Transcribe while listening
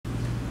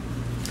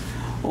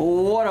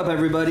What up,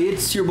 everybody?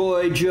 It's your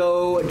boy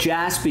Joe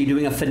Jaspy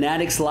doing a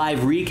Fanatics Live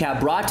recap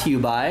brought to you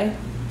by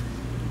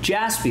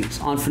Jaspy's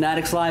on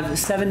Fanatics Live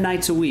 7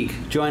 nights a week.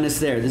 Join us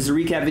there. This is a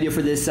recap video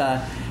for this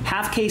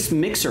half case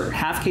mixer,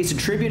 half case of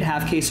Tribute,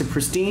 half case of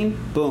Pristine.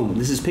 Boom.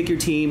 This is Pick Your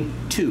Team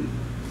 2.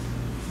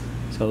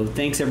 So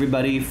thanks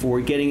everybody for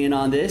getting in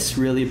on this.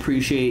 Really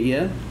appreciate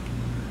you.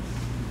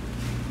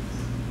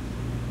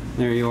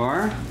 There you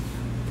are.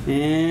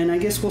 And I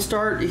guess we'll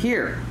start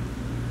here.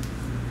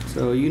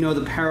 So you know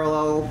the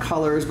parallel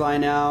colors by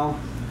now.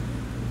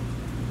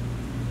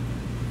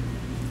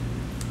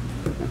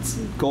 That's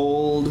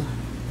gold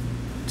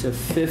to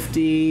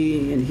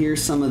 50, and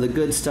here's some of the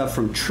good stuff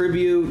from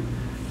Tribute.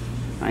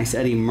 Nice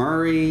Eddie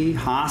Murray,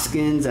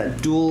 Hoskins,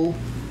 that dual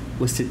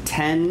was to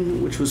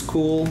 10, which was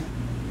cool.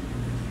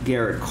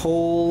 Garrett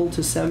Cole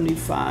to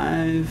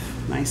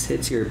 75. Nice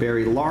hits here.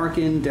 Barry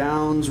Larkin,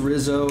 Downs,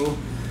 Rizzo,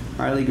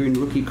 Riley Green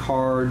rookie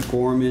card,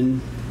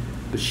 Gorman,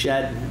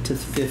 Bichette to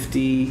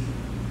 50.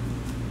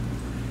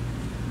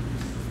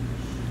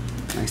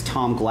 Nice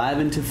Tom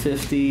Glavine to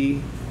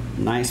 50.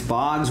 Nice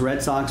Boggs,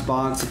 Red Sox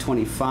Boggs to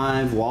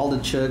 25.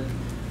 Waldachuk,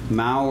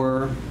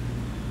 Mauer,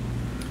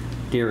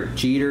 Derek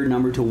Jeter,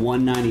 number to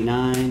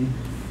 199.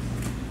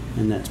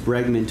 And that's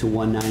Bregman to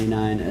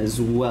 199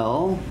 as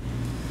well.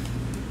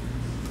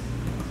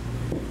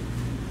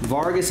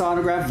 Vargas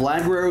autograph,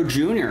 Vlad Guerrero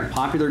Jr.,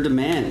 popular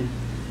demand.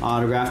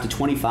 Autograph to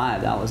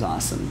 25, that was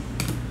awesome.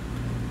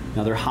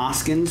 Another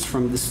Hoskins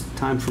from this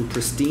time from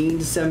Pristine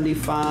to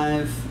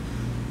 75.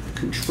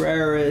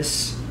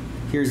 Contreras.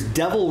 Here's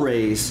Devil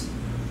Rays,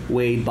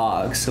 Wade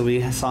Boggs. So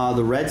we saw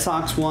the Red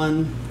Sox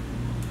one.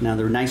 Now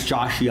they're nice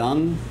Josh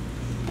Young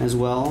as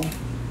well.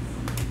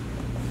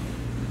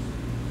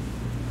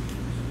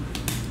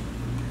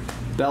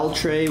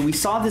 Beltre. We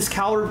saw this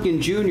Cal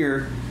Ripken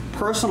Jr.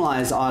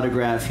 personalized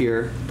autograph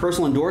here,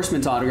 personal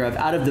endorsements autograph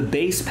out of the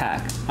base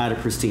pack out of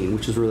Pristine,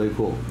 which is really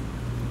cool.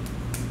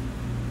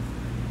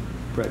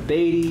 Brett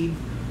Beatty.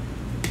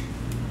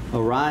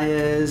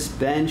 Arias,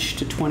 bench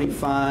to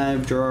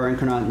 25. Gerard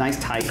Encarnacion, nice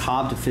Ty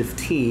Cobb to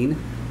 15.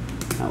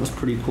 That was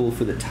pretty cool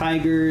for the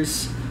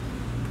Tigers.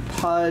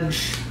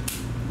 Pudge,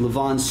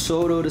 Levon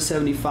Soto to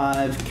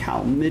 75.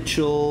 Cal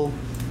Mitchell,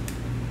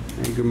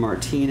 Edgar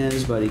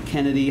Martinez, Buddy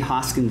Kennedy.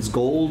 Hoskins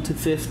Gold to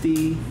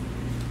 50.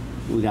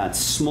 We got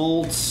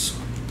Smoltz.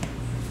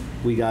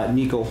 We got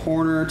Nico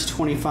Horner to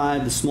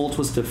 25. The Smoltz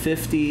was to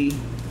 50.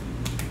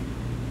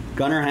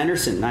 Gunnar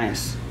Henderson,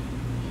 nice.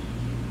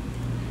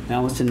 That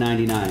was to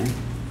 99.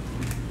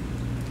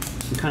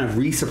 I'm kind of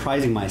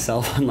re-surprising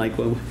myself. I'm like,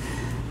 well,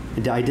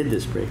 I did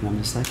this break, and I'm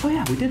just like, oh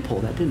yeah, we did pull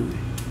that, didn't we?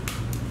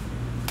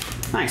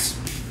 Nice.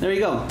 There you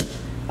go.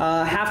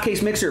 Half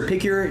case mixer,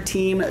 Pick Your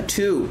Team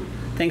 2.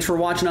 Thanks for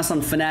watching us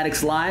on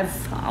Fanatics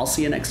Live. I'll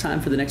see you next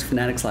time for the next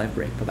Fanatics Live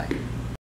break. Bye-bye.